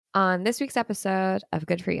On this week's episode of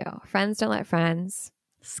Good For You, Friends Don't Let Friends.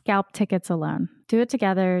 Scalp tickets alone. Do it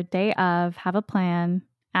together, day of, have a plan.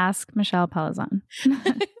 Ask Michelle Pelazon.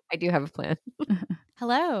 I do have a plan.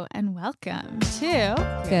 Hello and welcome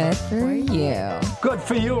to Good For You. Good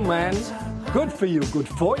for you, man. Good for you. Good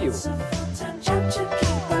for you.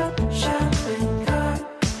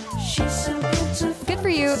 Good For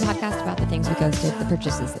You, a podcast about the things we ghosted, the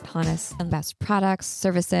purchases that haunt us, and the best products,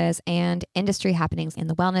 services, and industry happenings in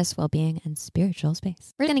the wellness, well-being, and spiritual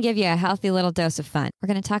space. We're going to give you a healthy little dose of fun. We're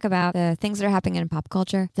going to talk about the things that are happening in pop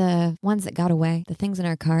culture, the ones that got away, the things in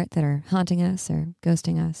our cart that are haunting us or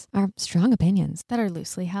ghosting us, our strong opinions. that are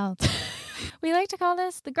loosely held. We like to call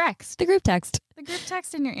this the Grext, The group text. the group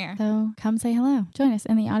text in your ear. So come say hello. Join us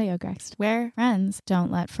in the audio Grext, where friends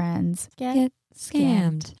don't let friends Get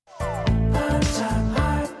scammed.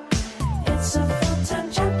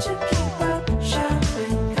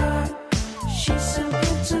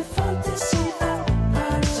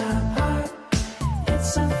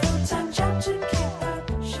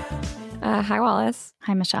 Hi, Wallace.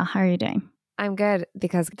 Hi, Michelle. How are you doing? I'm good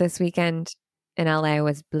because this weekend in LA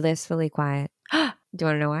was blissfully quiet. Do you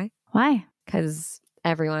want to know why? Why? Because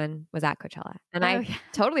everyone was at Coachella. And I yeah.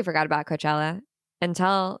 totally forgot about Coachella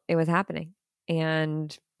until it was happening.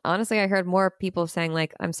 And honestly, I heard more people saying,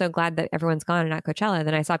 like, I'm so glad that everyone's gone and not Coachella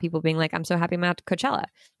than I saw people being like, I'm so happy I'm at Coachella.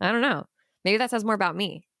 I don't know. Maybe that says more about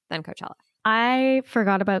me than Coachella. I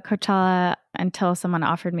forgot about Coachella until someone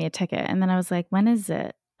offered me a ticket. And then I was like, when is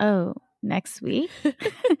it? Oh, next week?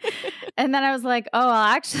 And then I was like, oh,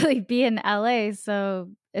 I'll actually be in LA. So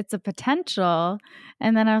it's a potential.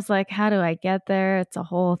 And then I was like, how do I get there? It's a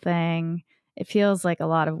whole thing. It feels like a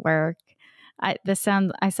lot of work. I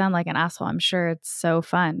sound like an asshole. I'm sure it's so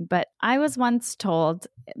fun. But I was once told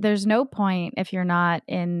there's no point if you're not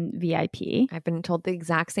in VIP. I've been told the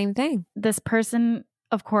exact same thing. This person,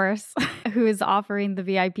 of course, who is offering the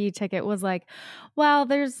VIP ticket was like, well,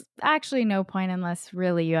 there's actually no point unless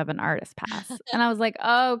really you have an artist pass. And I was like,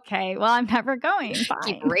 okay, well, I'm never going. Keep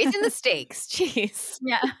Fine. raising the stakes. Jeez.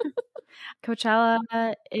 Yeah.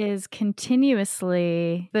 Coachella is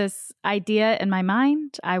continuously this idea in my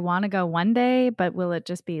mind. I want to go one day, but will it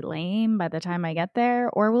just be lame by the time I get there?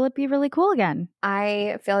 Or will it be really cool again?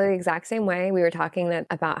 I feel the exact same way. We were talking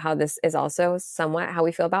about how this is also somewhat how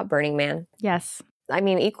we feel about Burning Man. Yes. I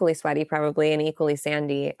mean, equally sweaty probably and equally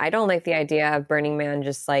sandy. I don't like the idea of Burning Man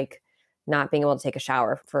just like not being able to take a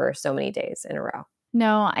shower for so many days in a row.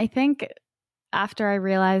 No, I think after I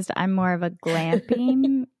realized I'm more of a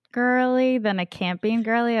glamping girly than a camping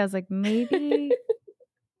girly, I was like, maybe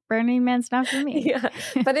Burning Man's not for me. Yeah,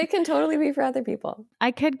 but it can totally be for other people.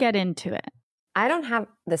 I could get into it. I don't have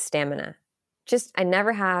the stamina. I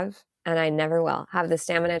never have, and I never will have the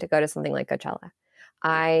stamina to go to something like Coachella.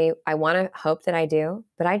 I want to hope that I do,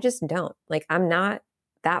 but I just don't. Like, I'm not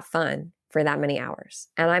that fun for that many hours.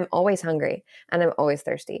 And I'm always hungry and I'm always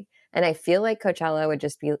thirsty. And I feel like Coachella would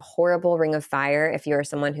just be a horrible ring of fire if you're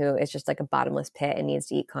someone who is just like a bottomless pit and needs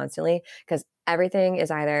to eat constantly, because everything is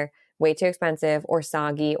either way too expensive or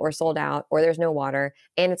soggy or sold out or there's no water.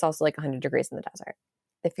 And it's also like 100 degrees in the desert.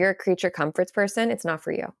 If you're a creature comforts person, it's not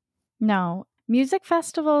for you. No. Music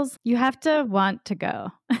festivals, you have to want to go.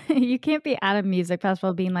 You can't be at a music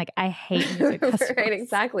festival being like, I hate music festivals. Right,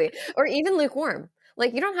 exactly. Or even lukewarm.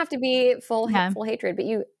 Like, you don't have to be full hatred, but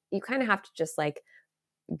you kind of have to just like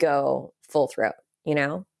go full throat, you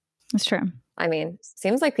know? It's true. I mean,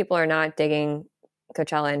 seems like people are not digging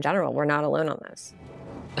Coachella in general. We're not alone on this.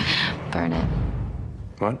 Burn it.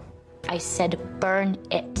 What? I said burn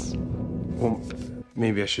it. Well,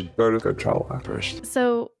 maybe I should go to Coachella first.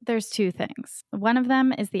 So there's two things. One of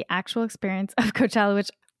them is the actual experience of Coachella, which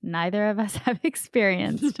neither of us have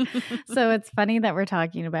experienced. So it's funny that we're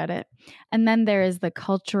talking about it. And then there is the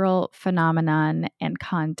cultural phenomenon and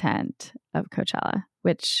content of Coachella,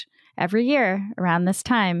 which every year around this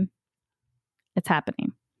time, it's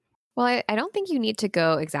happening. Well, I don't think you need to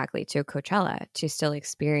go exactly to Coachella to still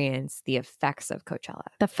experience the effects of Coachella.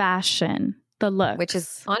 The fashion, the look. Which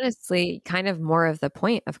is honestly kind of more of the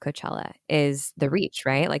point of Coachella is the reach,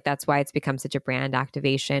 right? Like, that's why it's become such a brand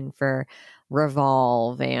activation for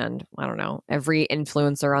Revolve and, I don't know, every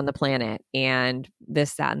influencer on the planet and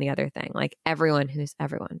this, that, and the other thing. Like, everyone who's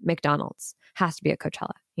everyone, McDonald's has to be at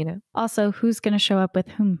Coachella, you know? Also, who's going to show up with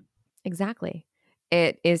whom? Exactly.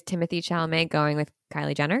 It is Timothée Chalamet going with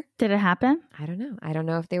Kylie Jenner. Did it happen? I don't know. I don't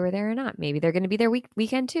know if they were there or not. Maybe they're going to be there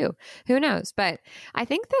weekend too. Who knows? But I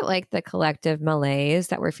think that like the collective malaise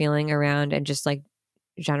that we're feeling around and just like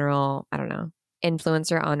general, I don't know,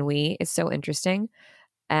 influencer ennui is so interesting.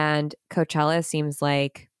 And Coachella seems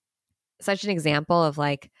like such an example of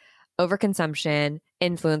like overconsumption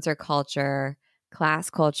influencer culture, class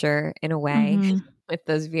culture in a way, with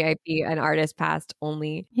those VIP and artist pass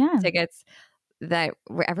only tickets that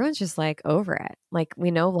everyone's just like over it. Like we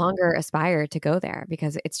no longer aspire to go there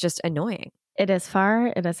because it's just annoying. It is far,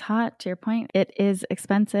 it is hot, to your point. It is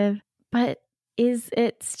expensive, but is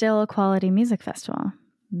it still a quality music festival?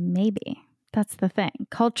 Maybe. That's the thing.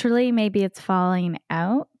 Culturally, maybe it's falling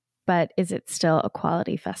out, but is it still a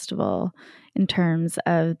quality festival in terms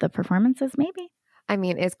of the performances? Maybe. I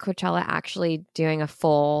mean, is Coachella actually doing a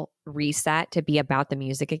full reset to be about the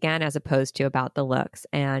music again, as opposed to about the looks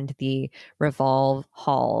and the Revolve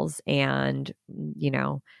halls and,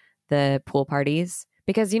 the pool parties?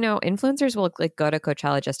 Because, influencers will like go to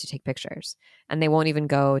Coachella just to take pictures and they won't even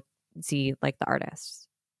go see like the artists.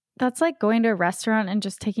 That's like going to a restaurant and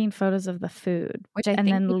just taking photos of the food, which I think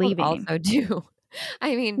then people leaving. Also do.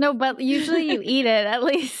 I mean, no, but usually you eat it at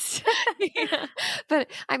least. Yeah.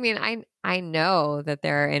 But I mean, I know that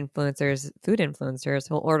there are food influencers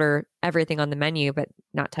who'll order everything on the menu but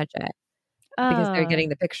not touch it because they're getting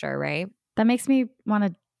the picture, right? That makes me want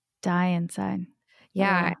to die inside.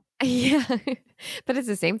 Yeah. Yeah. But it's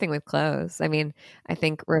the same thing with clothes. I mean, I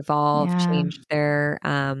think Revolve changed their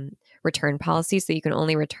return policy. So you can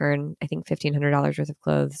only return, I think, $1,500 worth of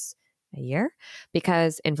clothes a year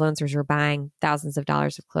because influencers were buying thousands of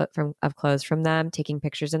dollars of clothes from them, taking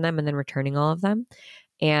pictures in them, and then returning all of them.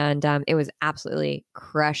 And it was absolutely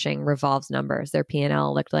crushing Revolve's numbers. Their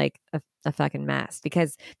P&L looked like a fucking mess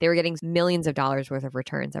because they were getting millions of dollars worth of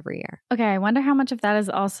returns every year. Okay, I wonder how much of that is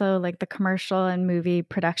also like the commercial and movie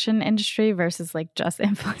production industry versus like just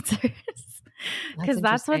influencers. Because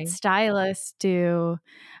that's what stylists do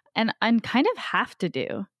and kind of have to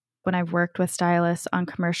do. When I've worked with stylists on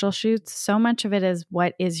commercial shoots, so much of it is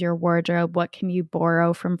what is your wardrobe? What can you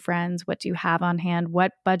borrow from friends? What do you have on hand?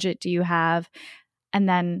 What budget do you have? And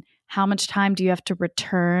then how much time do you have to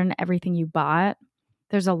return everything you bought?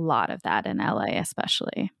 There's a lot of that in LA,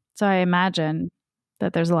 especially. So I imagine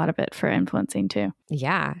that there's a lot of it for influencing too.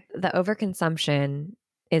 Yeah. The overconsumption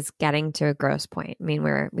is getting to a gross point. I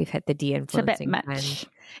mean, we've hit the de-influencing trend.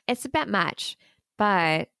 It's a bit much,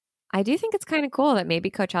 but I do think it's kind of cool that maybe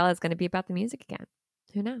Coachella is going to be about the music again.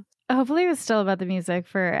 Who knows? Hopefully it was still about the music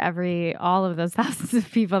for all of those thousands of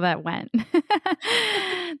people that went.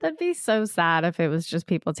 That'd be so sad if it was just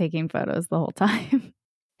people taking photos the whole time.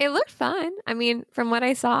 It looked fun. I mean, from what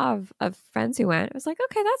I saw of friends who went, it was like,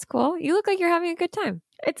 okay, that's cool. You look like you're having a good time.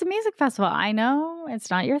 It's a music festival. I know it's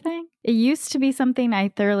not your thing. It used to be something I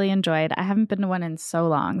thoroughly enjoyed. I haven't been to one in so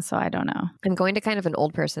long, so I don't know. I'm going to kind of an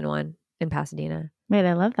old person one in Pasadena. Wait,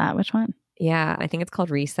 I love that. Which one? Yeah, I think it's called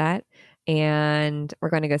Reset. And we're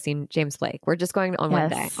going to go see James Blake. We're just going on one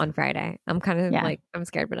day, on Friday. I'm kind of I'm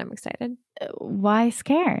scared, but I'm excited. Why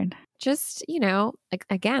scared? Just, like,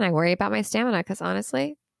 again, I worry about my stamina because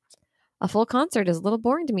honestly, a full concert is a little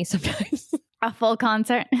boring to me sometimes. A full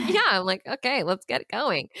concert? Yeah, I'm like, okay, let's get it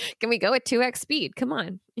going. Can we go at 2x speed? Come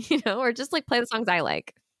on. Or just like play the songs I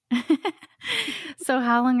like. So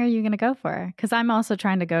how long are you going to go for? Because I'm also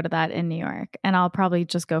trying to go to that in New York and I'll probably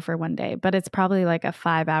just go for one day, but it's probably like a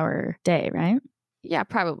 5-hour day, right? Yeah,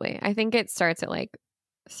 probably. I think it starts at like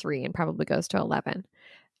 3 and probably goes to 11.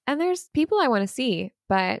 And there's people I want to see,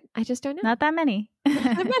 but I just don't know. Not that many. Not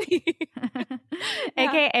that many.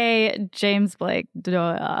 AKA James Blake.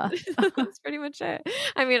 That's pretty much it.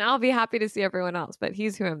 I mean, I'll be happy to see everyone else, but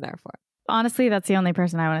he's who I'm there for. Honestly, that's the only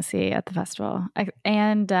person I want to see at the festival.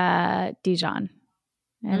 And Dijon.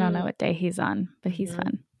 I don't know what day he's on, but he's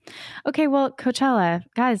fun. Okay, well, Coachella.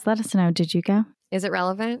 Guys, let us know. Did you go? Is it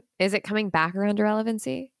relevant? Is it coming back around to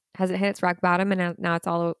relevancy? Has it hit its rock bottom and now it's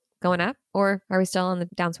all going up? Or are we still on the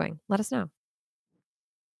downswing? Let us know.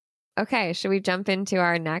 Okay, should we jump into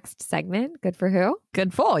our next segment? Good for who?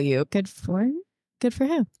 Good for you. Good for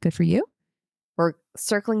who? Good for you. We're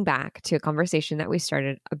circling back to a conversation that we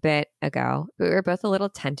started a bit ago. We were both a little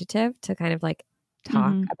tentative to kind of like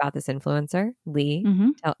talk about this influencer, Lee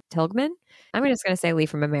Tilgman. I'm just going to say Lee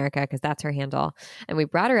from America because that's her handle. And we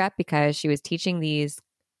brought her up because she was teaching these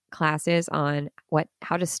classes on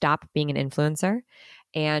how to stop being an influencer.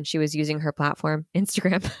 And she was using her platform,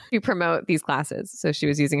 Instagram, to promote these classes. So she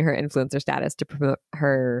was using her influencer status to promote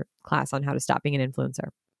her class on how to stop being an influencer.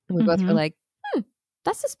 And we both were like,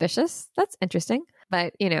 that's suspicious. That's interesting.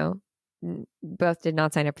 But, both did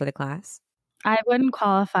not sign up for the class. I wouldn't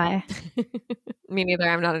qualify. Me neither.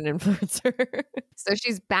 I'm not an influencer. So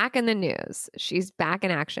she's back in the news. She's back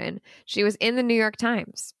in action. She was in the New York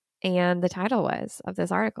Times. And the title of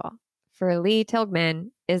this article, For Lee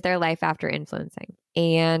Tilgman, Is There Life After Influencing?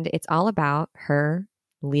 And it's all about her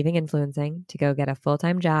leaving influencing to go get a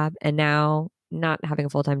full-time job and now not having a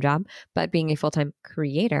full-time job, but being a full-time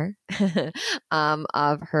creator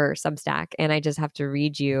of her Substack. And I just have to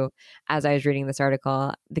read you, as I was reading this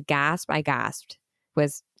article, the gasp I gasped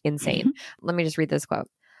was insane. Let me just read this quote.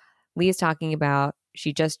 Lee's talking about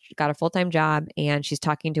she just got a full-time job and she's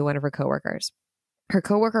talking to one of her coworkers. Her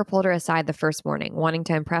coworker pulled her aside the first morning, wanting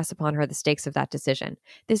to impress upon her the stakes of that decision.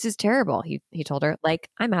 This is terrible, he told her. Like,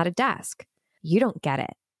 I'm at a desk. You don't get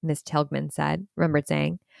it, Miss Tilgman remembered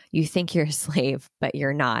saying. You think you're a slave, but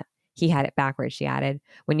you're not. He had it backwards, she added.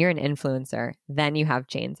 When you're an influencer, then you have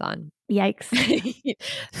chains on. Yikes.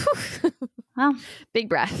 Well, big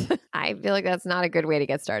breath. I feel like that's not a good way to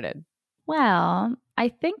get started. Well, I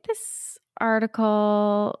think this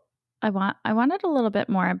article, I wanted a little bit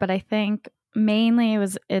more, but I think mainly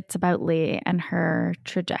it's about Lee and her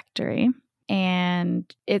trajectory.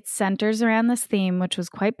 And it centers around this theme, which was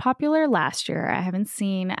quite popular last year. I haven't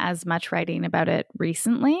seen as much writing about it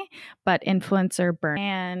recently, but influencer burn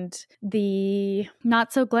and the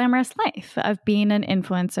not so glamorous life of being an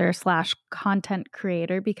influencer / content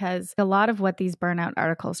creator, because a lot of what these burnout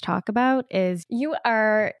articles talk about is you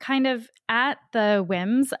are kind of at the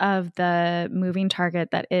whims of the moving target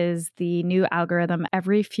that is the new algorithm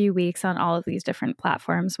every few weeks on all of these different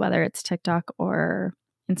platforms, whether it's TikTok or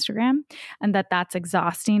Instagram, and that's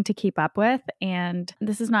exhausting to keep up with. And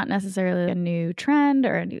this is not necessarily a new trend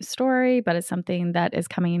or a new story, but it's something that is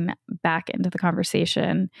coming back into the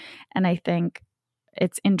conversation. And I think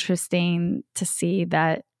it's interesting to see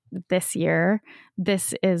that this year,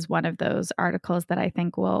 this is one of those articles that I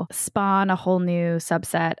think will spawn a whole new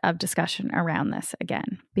subset of discussion around this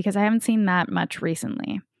again, because I haven't seen that much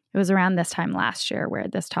recently. It was around this time last year where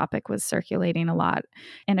this topic was circulating a lot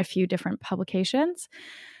in a few different publications.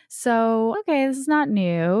 So, okay, this is not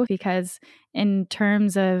new, because in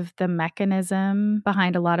terms of the mechanism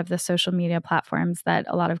behind a lot of the social media platforms that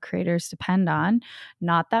a lot of creators depend on,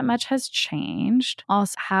 not that much has changed.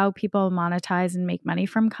 Also, how people monetize and make money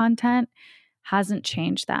from content hasn't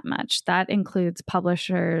changed that much. That includes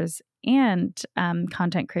publishers and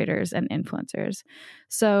content creators and influencers.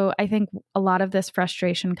 So I think a lot of this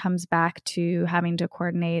frustration comes back to having to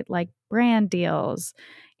coordinate like brand deals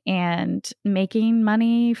and making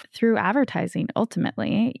money through advertising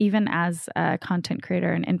ultimately, even as a content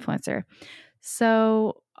creator and influencer.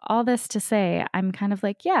 So all this to say, I'm kind of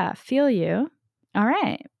like, yeah, feel you. All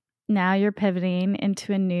right. Now you're pivoting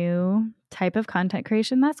into a new type of content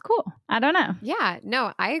creation. That's cool. I don't know. Yeah,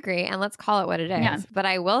 no, I agree. And let's call it what it is. Yeah. But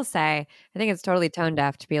I will say, I think it's totally tone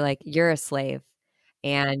deaf to be like, you're a slave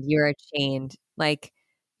and you're chained. Like,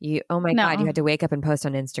 oh my God, you had to wake up and post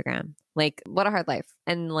on Instagram. Like, what a hard life.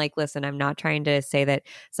 And like, listen, I'm not trying to say that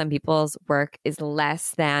some people's work is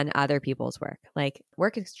less than other people's work. Like,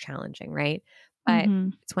 work is challenging, right? But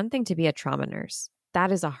it's one thing to be a trauma nurse.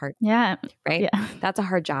 That is a hard job, right? Yeah. That's a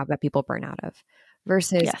hard job that people burn out of.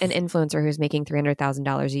 Versus an influencer who's making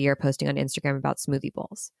 $300,000 a year posting on Instagram about smoothie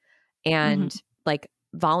bowls and like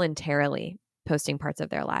voluntarily posting parts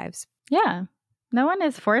of their lives. Yeah. No one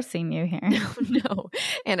is forcing you here. No.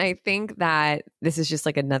 And I think that this is just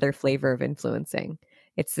like another flavor of influencing.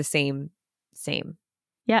 It's the same.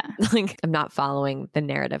 Yeah. Like, I'm not following the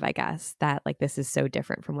narrative, I guess, that like this is so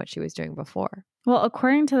different from what she was doing before. Well,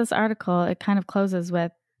 according to this article, it kind of closes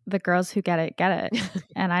with the girls who get it.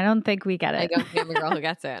 And I don't think we get it. I don't think I'm a girl who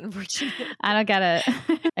gets it, unfortunately. I don't get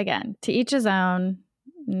it. Again, to each his own,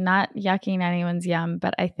 not yucking anyone's yum,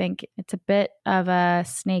 but I think it's a bit of a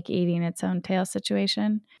snake eating its own tail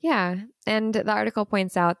situation. Yeah. And the article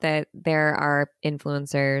points out that there are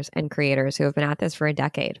influencers and creators who have been at this for a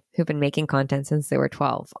decade, who've been making content since they were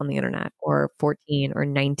 12 on the internet or 14 or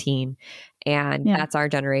 19. And that's our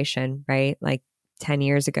generation, right? Like 10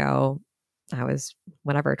 years ago, I was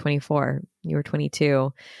 24, you were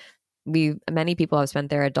 22. Many people have spent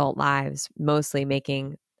their adult lives mostly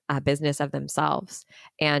making a business of themselves.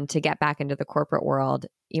 And to get back into the corporate world,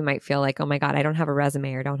 you might feel like, oh my God, I don't have a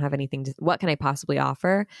resume or don't have anything what can I possibly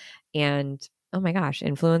offer? And oh my gosh,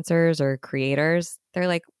 influencers or creators, they're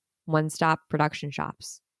like one-stop production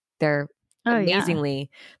shops. They're amazingly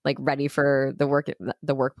like ready for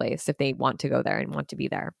the workplace if they want to go there and want to be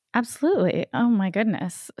there. Absolutely. Oh my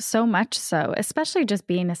goodness. So much so, especially just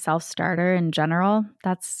being a self-starter in general,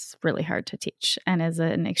 that's really hard to teach and is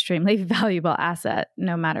an extremely valuable asset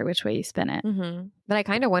no matter which way you spin it. But I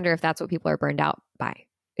kind of wonder if that's what people are burned out by.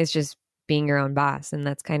 It's just being your own boss. And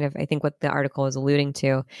that's kind of, I think, what the article is alluding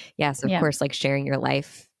to. Yes, of course, like sharing your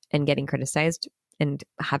life and getting criticized and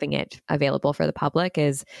having it available for the public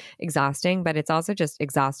is exhausting, but it's also just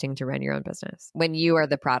exhausting to run your own business when you are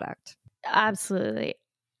the product. Absolutely.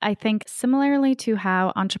 I think similarly to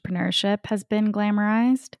how entrepreneurship has been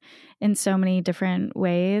glamorized in so many different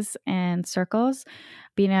ways and circles,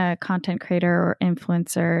 being a content creator or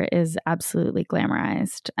influencer is absolutely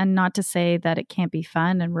glamorized. And not to say that it can't be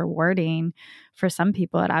fun and rewarding for some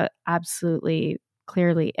people, it absolutely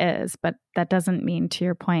clearly is. But that doesn't mean, to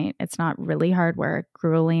your point, it's not really hard work,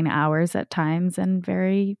 grueling hours at times, and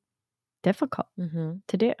very difficult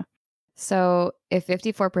to do. So if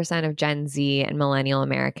 54% of Gen Z and millennial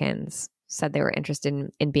Americans said they were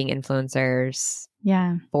interested in being influencers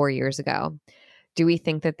 4 years ago, do we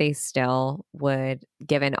think that they still would,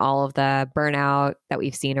 given all of the burnout that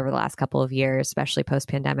we've seen over the last couple of years, especially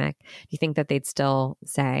post-pandemic, do you think that they'd still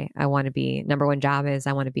say, I want to be, number one job is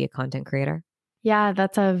I want to be a content creator? Yeah,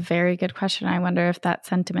 that's a very good question. I wonder if that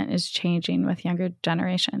sentiment is changing with younger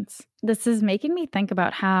generations. This is making me think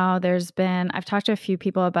about how I've talked to a few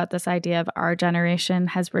people about this idea of our generation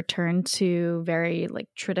has returned to very like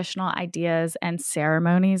traditional ideas and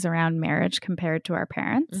ceremonies around marriage compared to our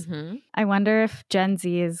parents. I wonder if Gen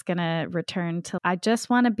Z is going to return to, I just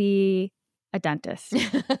want to be a dentist.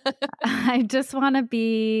 I just want to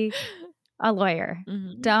be a lawyer.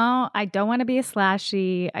 I don't want to be a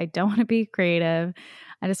slashy. I don't want to be creative.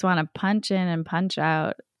 I just want to punch in and punch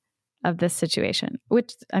out of this situation,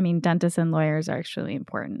 which, I mean, dentists and lawyers are actually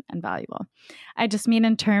important and valuable. I just mean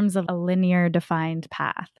in terms of a linear defined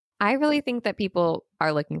path. I really think that people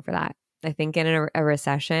are looking for that. I think in a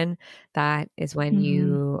recession, that is when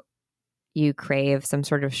you crave some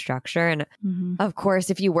sort of structure. And of course,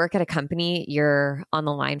 if you work at a company, you're on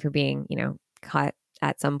the line for being, cut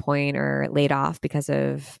at some point or laid off because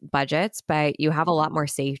of budgets, but you have a lot more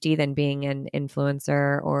safety than being an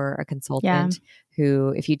influencer or a consultant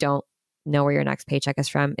who, if you don't know where your next paycheck is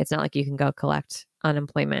from, it's not like you can go collect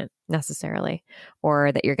unemployment necessarily,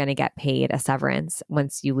 or that you're going to get paid a severance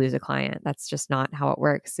once you lose a client. That's just not how it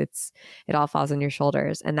works. It all falls on your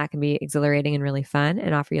shoulders, and that can be exhilarating and really fun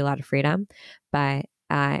and offer you a lot of freedom. But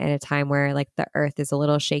at a time where like the earth is a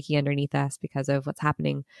little shaky underneath us because of what's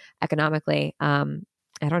happening economically,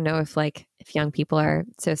 I don't know if young people are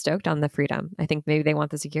so stoked on the freedom. I think maybe they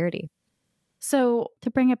want the security. So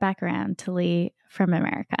to bring it back around to Lee from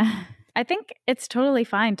America, I think it's totally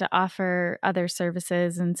fine to offer other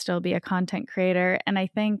services and still be a content creator. And I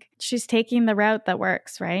think she's taking the route that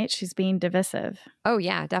works, right? She's being divisive. Oh,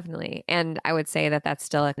 yeah, definitely. And I would say that that's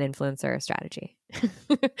still an influencer strategy.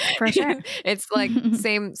 For sure. It's like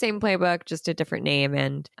same playbook, just a different name.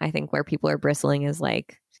 And I think where people are bristling is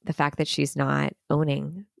like the fact that she's not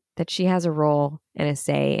owning that she has a role and a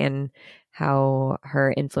say in how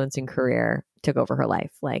her influencing career took over her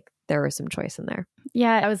life. Like there was some choice in there.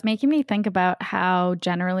 Yeah, it was making me think about how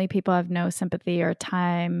generally people have no sympathy or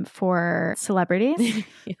time for celebrities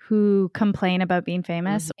who complain about being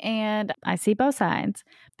famous. And I see both sides.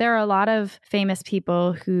 There are a lot of famous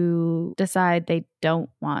people who decide they don't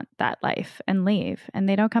want that life and leave and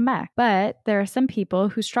they don't come back. But there are some people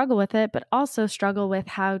who struggle with it, but also struggle with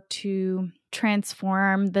how to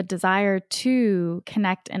transform the desire to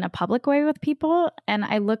connect in a public way with people. And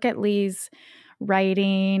I look at Lee's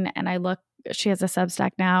writing and she has a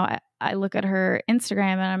Substack now. I look at her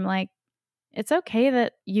Instagram and I'm like, it's okay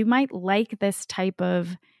that you might like this type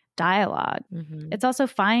of dialogue. It's also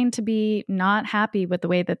fine to be not happy with the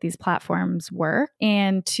way that these platforms work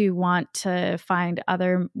and to want to find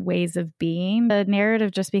other ways of being. The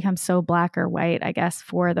narrative just becomes so black or white, I guess,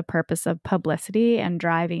 for the purpose of publicity and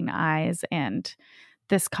driving eyes and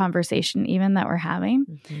this conversation even that we're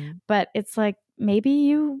having. But it's like, maybe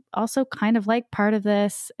you also kind of like part of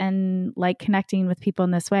this and like connecting with people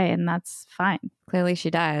in this way, and that's fine. Clearly she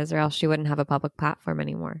does, or else she wouldn't have a public platform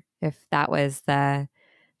anymore. If that was the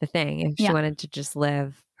thing, if she wanted to just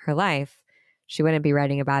live her life, she wouldn't be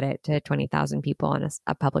writing about it to 20,000 people on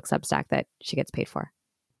a public Substack that she gets paid for.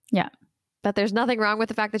 Yeah. But there's nothing wrong with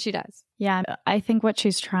the fact that she does. Yeah. I think what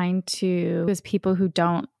she's trying to is people who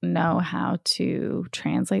don't know how to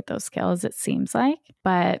translate those skills, it seems like.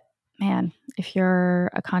 But man, if you're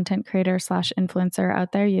a content creator / influencer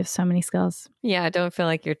out there, you have so many skills. Yeah. Don't feel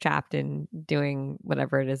like you're trapped in doing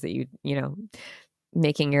whatever it is that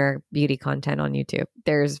making your beauty content on YouTube.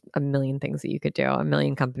 There's a million things that you could do, a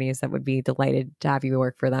million companies that would be delighted to have you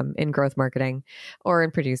work for them in growth marketing or in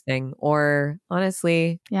producing, or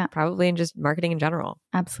honestly, probably in just marketing in general.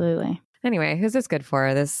 Absolutely. Anyway, who's this good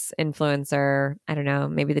for? This influencer, I don't know,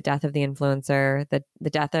 maybe the death of the influencer, the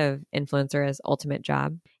death of influencer as ultimate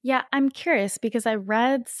job. Yeah, I'm curious because I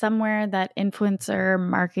read somewhere that influencer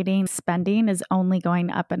marketing spending is only going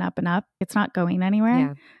up and up and up. It's not going anywhere.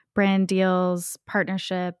 Yeah. Brand deals,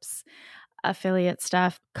 partnerships. affiliate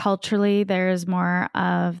stuff. Culturally, there's more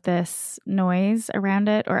of this noise around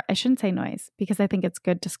it, or I shouldn't say noise because I think it's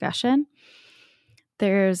good discussion.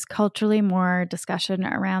 There's culturally more discussion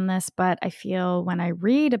around this, but I feel when I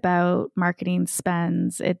read about marketing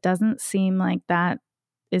spends, it doesn't seem like that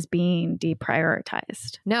is being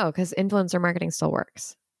deprioritized. No, because influencer marketing still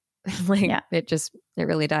works. It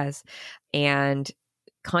really does. And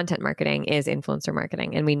content marketing is influencer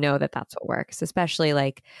marketing. And we know that that's what works, especially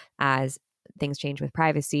like as things change with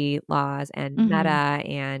privacy laws and Meta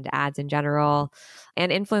and ads in general.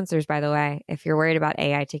 And influencers, by the way, if you're worried about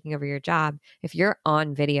AI taking over your job, if you're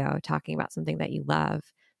on video talking about something that you love,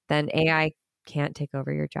 then AI can't take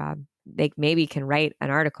over your job. They maybe can write an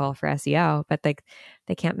article for SEO, but they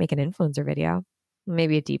can't make an influencer video.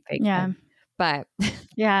 Maybe a deep fake. Yeah. But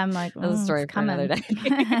yeah, I'm like, that's a story for another day.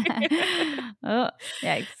 Oh,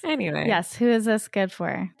 yikes. Anyway. Yes. Who is this good for?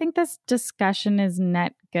 I think this discussion is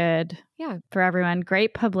net good for everyone.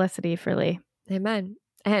 Great publicity for Lee. Amen.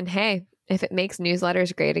 And hey, if it makes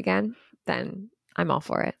newsletters great again, then I'm all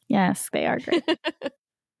for it. Yes, they are great.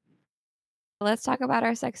 Let's talk about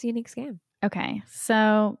our Sexy Unique scam. Okay.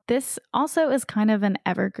 So this also is kind of an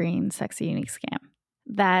evergreen Sexy Unique scam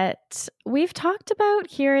that we've talked about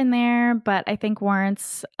here and there, but I think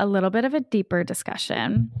warrants a little bit of a deeper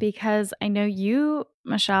discussion because I know you,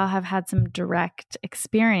 Michelle, have had some direct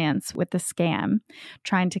experience with the scam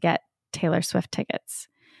trying to get Taylor Swift tickets.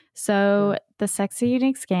 So the Sexy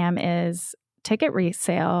Unique scam is ticket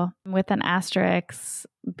resale with an asterisk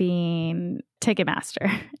being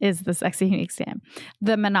Ticketmaster is the Sexy Unique scam,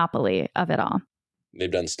 the monopoly of it all.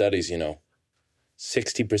 They've done studies,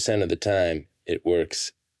 60% of the time, it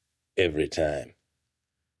works every time.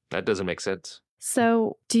 That doesn't make sense.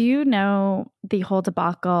 So do you know the whole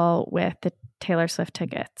debacle with the Taylor Swift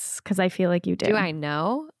tickets? Because I feel like you do. Do I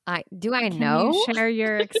know? Can you share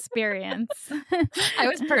your experience? I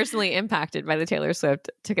was personally impacted by the Taylor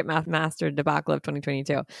Swift Ticketmaster debacle of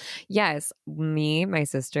 2022. Yes, me, my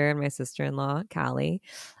sister, and my sister-in-law, Callie,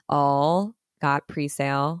 all got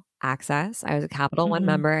pre-sale access. I was a Capital One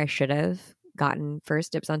member. I should have gotten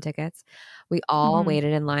first dibs on tickets. We all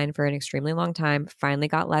waited in line for an extremely long time, finally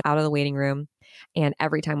got let out of the waiting room. And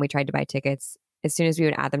every time we tried to buy tickets, as soon as we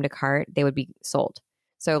would add them to cart, they would be sold.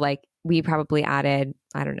 So like we probably added,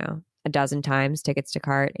 I don't know, a dozen times tickets to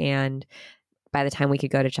cart. And by the time we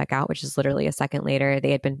could go to checkout, which is literally a second later,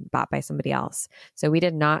 they had been bought by somebody else. So we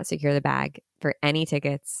did not secure the bag for any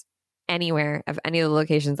tickets anywhere of any of the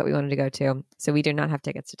locations that we wanted to go to. So we do not have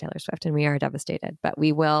tickets to Taylor Swift and we are devastated, but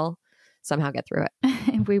we will somehow get through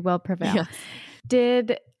it. We will prevail. Yes.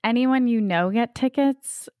 Did anyone get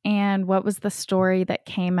tickets? And what was the story that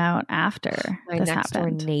came out after My this next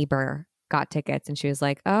happened? door neighbor got tickets and she was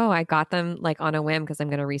like, oh, I got them like on a whim because I'm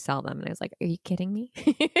going to resell them. And I was like, are you kidding me?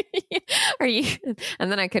 Are you?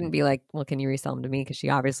 And then I couldn't be like, well, can you resell them to me? Because she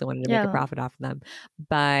obviously wanted to make a profit off of them.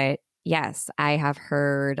 But yes, I have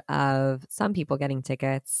heard of some people getting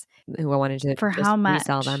tickets who wanted to For just how much?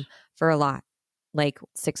 resell them for a lot, like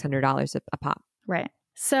 $600 a pop. Right.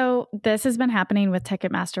 So this has been happening with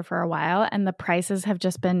Ticketmaster for a while, and the prices have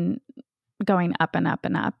just been going up and up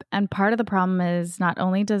and up. And part of the problem is not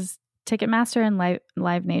only does Ticketmaster and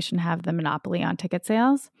Live Nation have the monopoly on ticket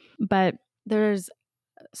sales, but there's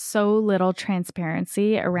so little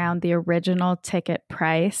transparency around the original ticket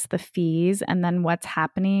price, the fees, and then what's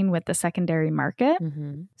happening with the secondary market.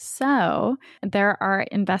 So there are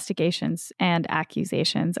investigations and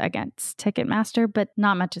accusations against Ticketmaster, but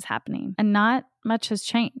not much is happening and not much has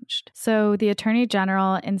changed. So the Attorney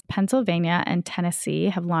General in Pennsylvania and Tennessee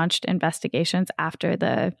have launched investigations after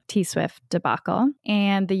the T-Swift debacle.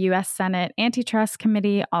 And the U.S. Senate Antitrust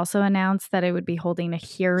Committee also announced that it would be holding a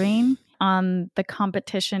hearing on the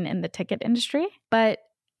competition in the ticket industry. But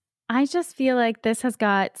I just feel like this has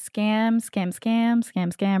got scam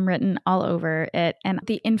written all over it. And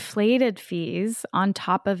the inflated fees on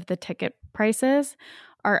top of the ticket prices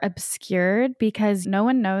are obscured because no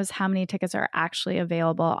one knows how many tickets are actually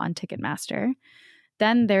available on Ticketmaster.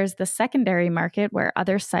 Then there's the secondary market where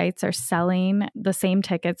other sites are selling the same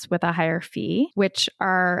tickets with a higher fee, which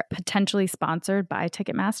are potentially sponsored by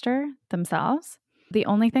Ticketmaster themselves. The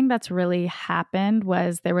only thing that's really happened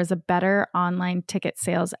was there was a Better Online Ticket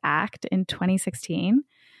Sales Act in 2016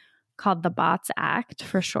 called the Bots Act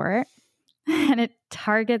for short, and it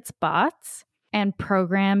targets bots and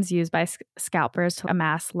programs used by scalpers to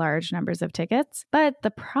amass large numbers of tickets. But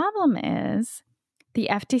the problem is the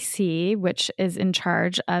FTC, which is in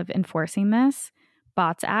charge of enforcing this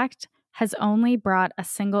Bots Act, has only brought a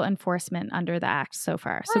single enforcement under the act so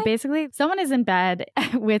far. What? So basically, someone is in bed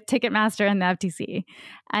with Ticketmaster and the FTC,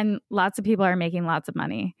 and lots of people are making lots of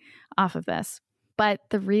money off of this. But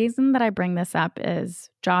the reason that I bring this up is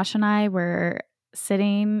Josh and I were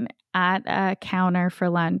sitting at a counter for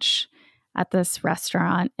lunch at this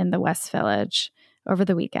restaurant in the West Village over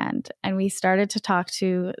the weekend, and we started to talk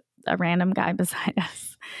to a random guy beside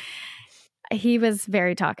us. He was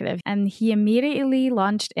very talkative, and he immediately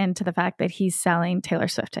launched into the fact that he's selling Taylor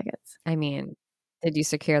Swift tickets. I mean, did you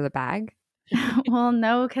secure the bag? Well,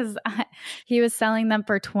 no, because he was selling them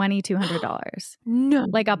for $2,200. No.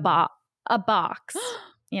 Like a box.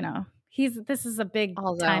 You know, this is a big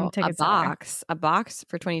time ticket seller. A box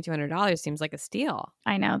for $2,200 seems like a steal.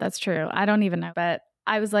 I know, that's true. I don't even know, but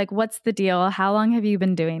I was like, what's the deal? How long have you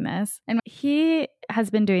been doing this? And he has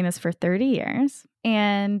been doing this for 30 years.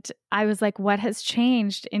 And I was like, what has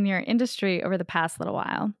changed in your industry over the past little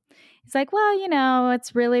while? He's like, well, you know,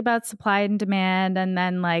 it's really about supply and demand, and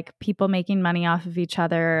then like people making money off of each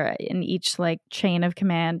other in each like chain of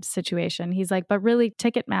command situation. He's like, but really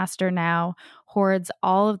Ticketmaster now hoards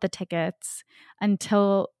all of the tickets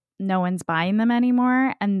until no one's buying them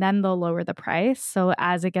anymore, and then they'll lower the price. So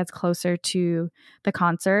as it gets closer to the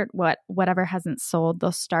concert, whatever hasn't sold,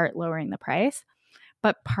 they'll start lowering the price.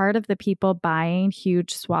 But part of the people buying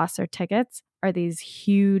huge swaths of tickets are these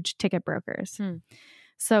huge ticket brokers.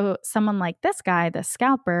 So someone like this guy, the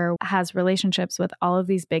scalper, has relationships with all of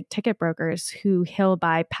these big ticket brokers who he'll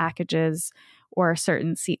buy packages or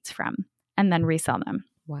certain seats from and then resell them.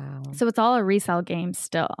 Wow. So it's all a resale game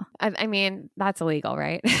still. I mean, that's illegal,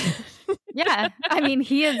 right? Yeah. I mean,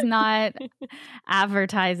 he is not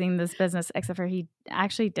advertising this business, except for he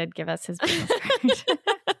actually did give us his business card.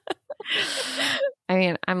 I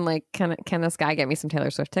mean, I'm like, can this guy get me some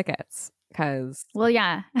Taylor Swift tickets? Because, well,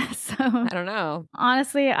 yeah. So I don't know.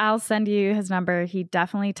 Honestly, I'll send you his number. He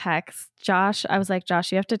definitely texts Josh. I was like,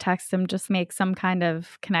 Josh, you have to text him, just make some kind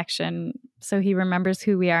of connection so he remembers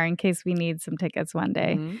who we are in case we need some tickets one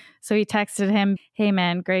day. Mm-hmm. So he texted him, hey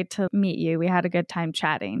man, great to meet you. We had a good time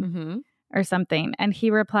chatting or something. And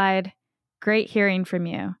he replied, great hearing from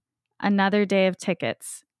you. Another day of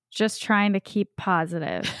tickets. Just trying to keep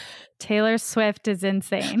positive. Taylor Swift is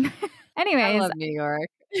insane. Anyways. I love New York.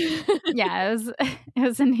 Yeah, it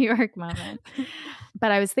was a New York moment.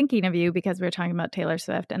 But I was thinking of you because we were talking about Taylor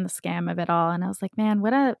Swift and the scam of it all. And I was like, man,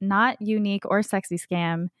 what a not unique or sexy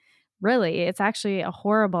scam. Really, it's actually a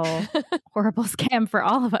horrible, horrible scam for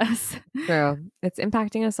all of us. True. It's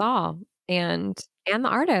impacting us all. And the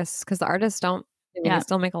artists, because the artists don't, they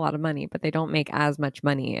still make a lot of money, but they don't make as much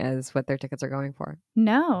money as what their tickets are going for.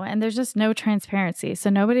 No, and there's just no transparency. So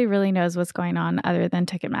nobody really knows what's going on other than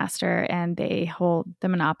Ticketmaster, and they hold the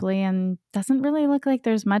monopoly, and doesn't really look like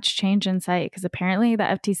there's much change in sight because apparently the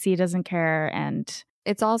FTC doesn't care. And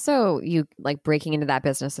it's also, you like breaking into that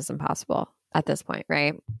business is impossible at this point,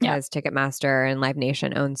 right? Yeah. Because Ticketmaster and Live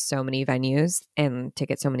Nation own so many venues and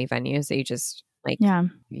ticket so many venues that you just you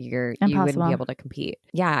wouldn't be able to compete.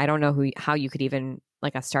 Yeah, I don't know how you could even,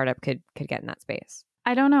 like, a startup could get in that space.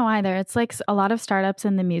 I don't know either. It's like a lot of startups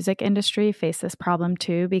in the music industry face this problem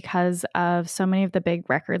too, because of so many of the big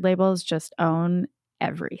record labels just own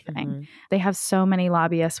everything. They have so many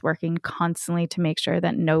lobbyists working constantly to make sure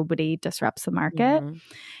that nobody disrupts the market.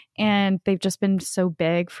 And they've just been so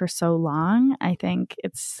big for so long. I think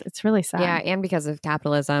it's really sad. Yeah, and because of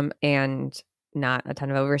capitalism and not a ton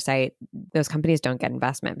of oversight, those companies don't get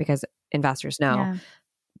investment because investors know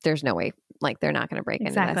there's no way, like, they're not going to break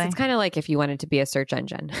into this. It's kind of like if you wanted to be a search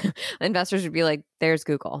engine, investors would be like, there's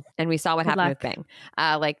Google. And we saw what happened with Bing.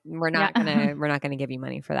 Like, we're not gonna give you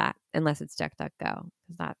money for that unless it's DuckDuckGo.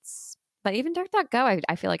 But even DuckDuckGo,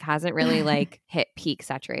 I feel like hasn't really like hit peak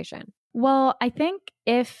saturation. Well, I think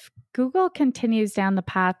if Google continues down the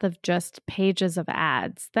path of just pages of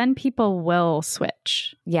ads, then people will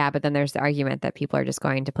switch. Yeah, but then there's the argument that people are just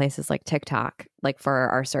going to places like TikTok, like for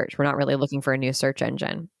our search. We're not really looking for a new search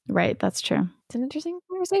engine. Right, that's true. It's an interesting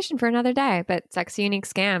conversation for another day, but sexy, unique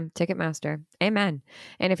scam, Ticketmaster. Amen.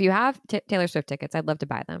 And if you have Taylor Swift tickets, I'd love to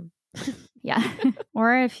buy them. Yeah.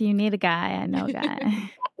 Or if you need a guy, I know a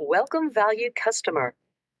guy. Welcome, valued customer.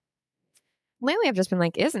 Lately, I've just been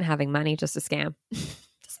like, isn't having money just a scam?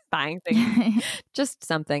 Just buying things, just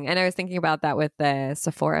something. And I was thinking about that with the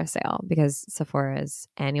Sephora sale, because Sephora's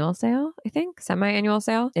annual sale, I think, semi-annual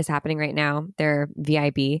sale is happening right now. Their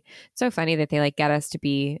VIB. It's so funny that they like get us to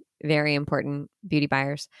be very important beauty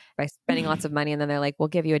buyers by spending lots of money. And then they're like, we'll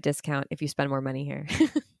give you a discount if you spend more money here.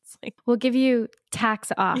 Like, we'll give you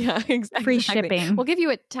tax off, free shipping. We'll give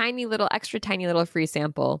you a extra tiny little free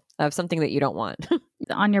sample of something that you don't want.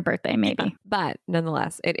 on your birthday, maybe. But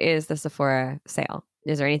nonetheless, it is the Sephora sale.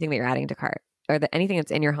 Is there anything that you're adding to cart or anything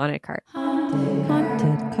that's in your haunted cart?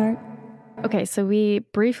 Haunted cart. Okay, so we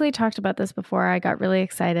briefly talked about this before. I got really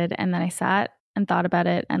excited and then I sat and thought about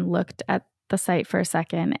it and looked at the site for a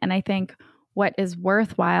second. And I think what is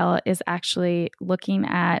worthwhile is actually looking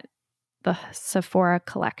at the Sephora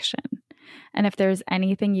collection. And if there's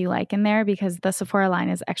anything you like in there, because the Sephora line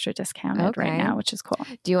is extra discounted right now, which is cool.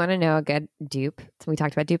 Do you want to know a good dupe? So we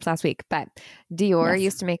talked about dupes last week, but Dior Yes.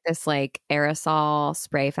 used to make this like aerosol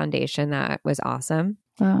spray foundation that was awesome.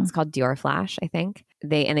 Oh. It's called Dior Flash, I think.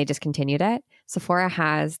 They discontinued it. Sephora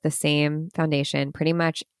has the same foundation, pretty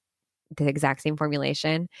much the exact same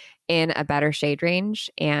formulation in a better shade range,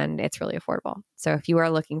 and it's really affordable. So if you are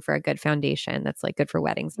looking for a good foundation that's like good for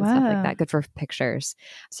weddings and stuff like Wow. that, good for pictures,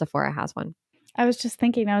 Sephora has one. I was just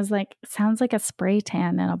thinking, I was like, sounds like a spray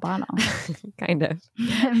tan in a bottle. Kind of.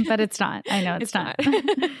 But it's not. I know it's not.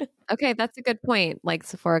 Okay, that's a good point. Like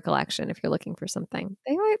Sephora collection, if you're looking for something,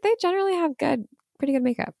 they generally have pretty good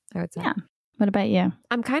makeup, I would say. Yeah. What about you?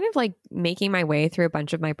 I'm kind of like making my way through a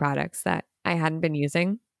bunch of my products that I hadn't been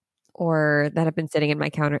using or that have been sitting on my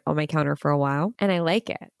counter for a while. And I like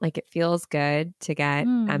it. Like it feels good to get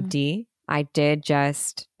empty. I did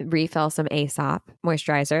just refill some Aesop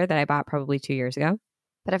moisturizer that I bought probably 2 years ago.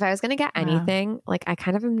 But if I was going to get anything, like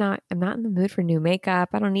I'm not in the mood for new makeup.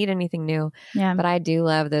 I don't need anything new. Yeah. But I do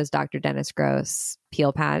love those Dr. Dennis Gross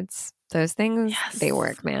peel pads. Those things, they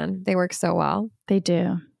work, man. They work so well. They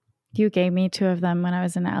do. You gave me 2 of them when I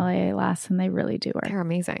was in LA last, and they really do work. They're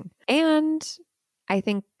amazing. And I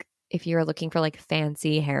think if you're looking for like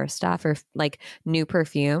fancy hair stuff or like new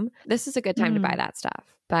perfume, this is a good time to buy that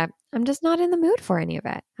stuff. But I'm just not in the mood for any of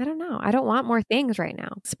it. I don't know. I don't want more things right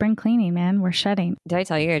now. Spring cleaning, man. We're shedding. Did I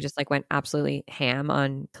tell you I just like went absolutely ham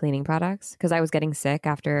on cleaning products because I was getting sick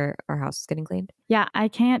after our house was getting cleaned? Yeah, I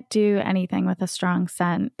can't do anything with a strong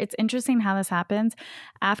scent. It's interesting how this happens.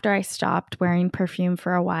 After I stopped wearing perfume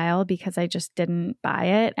for a while because I just didn't buy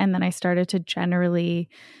it. And then I started to generally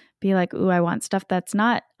be like, ooh, I want stuff that's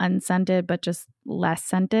not unscented, but just less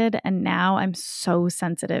scented. And now I'm so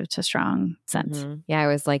sensitive to strong scents. Yeah, I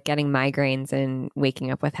was like getting migraines and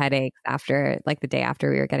waking up with headaches after like the day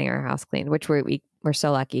after we were getting our house cleaned, which we're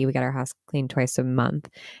so lucky. We got our house cleaned twice a month.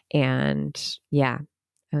 And yeah,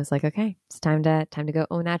 I was like, okay, it's time to go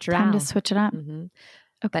au naturel. Time to switch it up. Okay.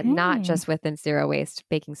 Okay. But not just with zero waste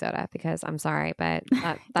baking soda, because I'm sorry, but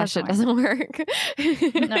that shit doesn't work.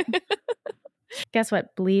 No. Guess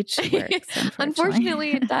what? Bleach works.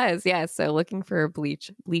 Unfortunately, it does. Yeah. So looking for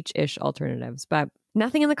bleach-ish alternatives, but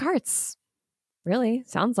nothing in the carts. Really,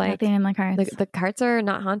 sounds like nothing in the carts. The carts are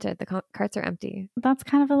not haunted. The carts are empty. That's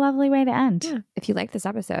kind of a lovely way to end. Yeah. If you like this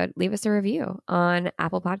episode, leave us a review on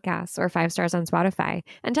Apple Podcasts or 5 stars on Spotify,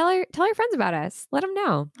 and tell your friends about us. Let them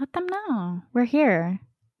know. Let them know we're here.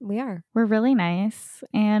 We are. We're really nice,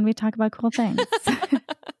 and we talk about cool things.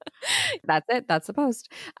 That's it. That's the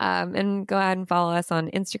post. And go ahead and follow us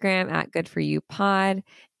on Instagram at GoodForYouPod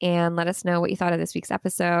and let us know what you thought of this week's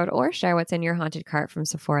episode or share what's in your haunted cart from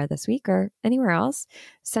Sephora this week or anywhere else.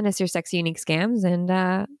 Send us your sexy, unique scams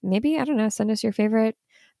and maybe, I don't know, send us your favorite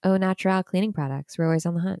au naturel cleaning products. We're always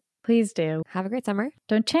on the hunt. Please do. Have a great summer.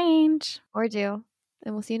 Don't change. Or do.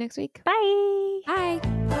 And we'll see you next week. Bye. Bye.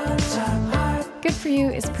 Good For You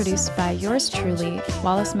is produced by yours truly,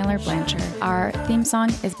 Wallace Miller Blanchard. Our theme song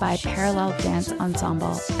is by Parallel Dance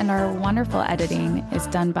Ensemble, and our wonderful editing is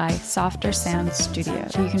done by Softer Sound Studio,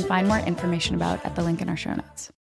 who you can find more information about at the link in our show notes.